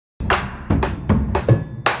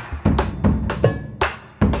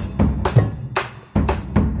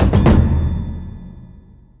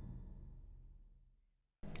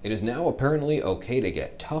It is now apparently okay to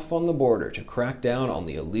get tough on the border to crack down on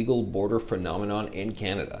the illegal border phenomenon in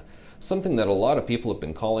Canada. Something that a lot of people have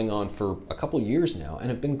been calling on for a couple years now and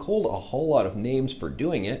have been called a whole lot of names for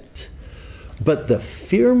doing it. But the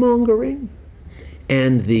fear-mongering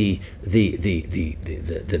and the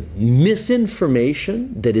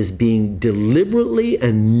misinformation that is being deliberately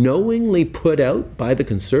and knowingly put out by the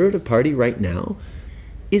Conservative Party right now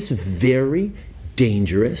is very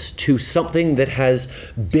dangerous to something that has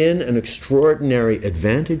been an extraordinary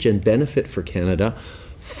advantage and benefit for Canada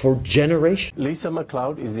for generations. Lisa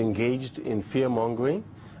MacLeod is engaged in fear-mongering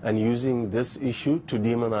and using this issue to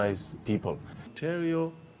demonize people.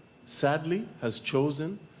 Ontario, sadly, has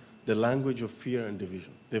chosen the language of fear and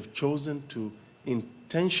division. They've chosen to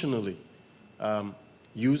intentionally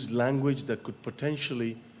use language that could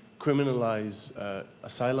potentially criminalize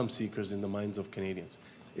asylum seekers in the minds of Canadians.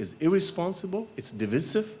 It's irresponsible, it's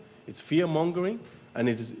divisive, it's fear-mongering, and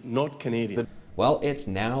it is not Canadian. Well, it's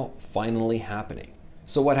now finally happening.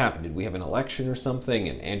 So what happened? Did we have an election or something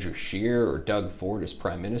and Andrew Scheer or Doug Ford as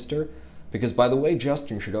Prime Minister? Because by the way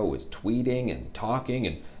Justin Trudeau was tweeting and talking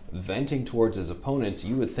and venting towards his opponents,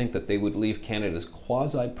 you would think that they would leave Canada's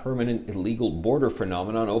quasi-permanent illegal border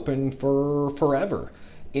phenomenon open for forever,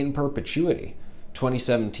 in perpetuity.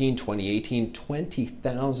 2017, 2018,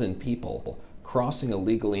 20,000 people crossing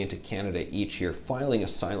illegally into Canada each year, filing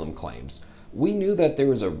asylum claims. We knew that there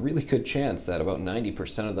was a really good chance that about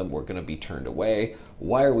 90% of them were going to be turned away.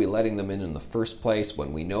 Why are we letting them in the first place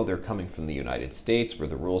when we know they're coming from the United States, where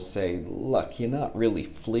the rules say, look, you're not really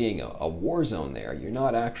fleeing a war zone there. You're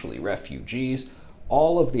not actually refugees.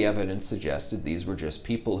 All of the evidence suggested these were just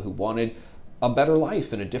people who wanted a better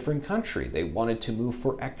life in a different country. They wanted to move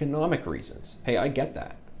for economic reasons. Hey, I get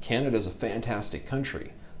that. Canada's a fantastic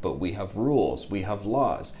country, but we have rules, we have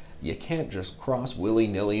laws. You can't just cross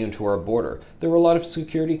willy-nilly into our border. There were a lot of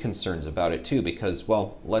security concerns about it too because,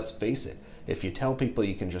 well, let's face it, if you tell people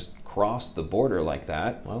you can just cross the border like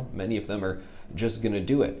that, well, many of them are just going to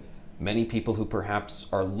do it. Many people who perhaps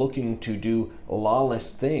are looking to do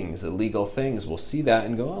lawless things, illegal things, will see that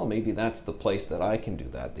and go, oh, maybe that's the place that I can do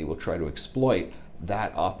that. They will try to exploit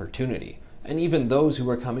that opportunity. And even those who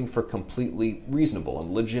are coming for completely reasonable and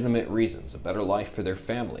legitimate reasons, a better life for their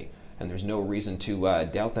family, and there's no reason to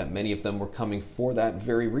doubt that many of them were coming for that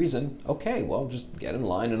very reason, okay, well, just get in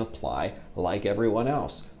line and apply like everyone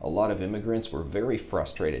else. A lot of immigrants were very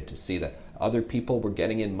frustrated to see that other people were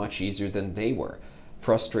getting in much easier than they were.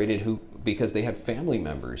 Frustrated because they had family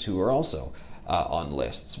members who were also on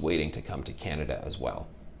lists waiting to come to Canada as well.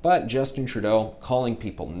 But Justin Trudeau calling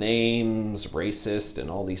people names, racist, and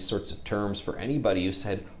all these sorts of terms for anybody who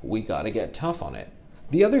said, we gotta get tough on it.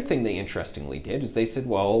 The other thing they interestingly did is they said,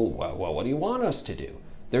 well, what do you want us to do?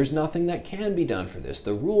 There's nothing that can be done for this.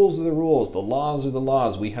 The rules are the rules, the laws are the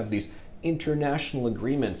laws. We have these international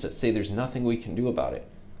agreements that say there's nothing we can do about it.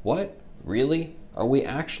 What? Really? Are we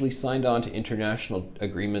actually signed on to international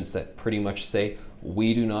agreements that pretty much say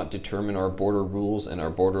we do not determine our border rules and our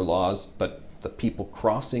border laws, but the people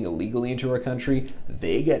crossing illegally into our country,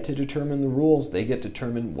 they get to determine the rules, they get to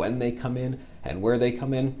determine when they come in and where they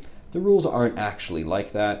come in? The rules aren't actually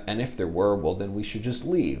like that, and if there were, well, then we should just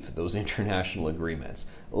leave those international agreements,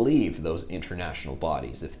 leave those international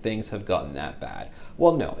bodies if things have gotten that bad.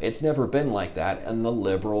 Well, no, it's never been like that, and the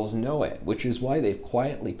Liberals know it, which is why they've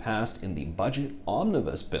quietly passed in the Budget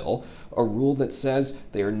Omnibus Bill a rule that says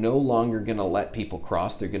they are no longer going to let people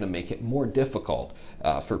cross. They're going to make it more difficult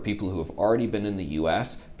for people who have already been in the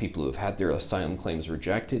U.S., people who have had their asylum claims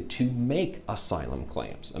rejected, to make asylum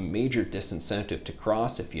claims. A major disincentive to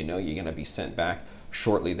cross if you know you're going to be sent back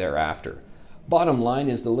shortly thereafter. Bottom line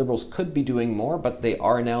is the Liberals could be doing more, but they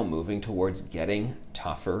are now moving towards getting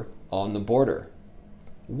tougher on the border.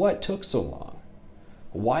 What took so long?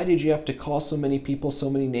 Why did you have to call so many people so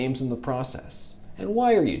many names in the process? And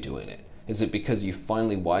why are you doing it? Is it because you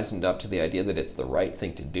finally wisened up to the idea that it's the right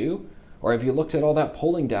thing to do? Or have you looked at all that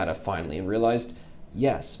polling data finally and realized,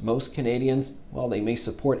 yes, most Canadians, well, they may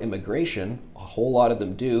support immigration, a whole lot of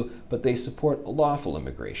them do, but they support lawful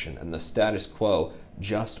immigration, and the status quo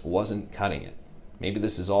just wasn't cutting it. Maybe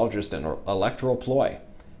this is all just an electoral ploy.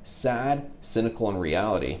 Sad, cynical in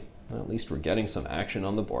reality. Well, at least we're getting some action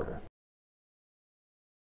on the border.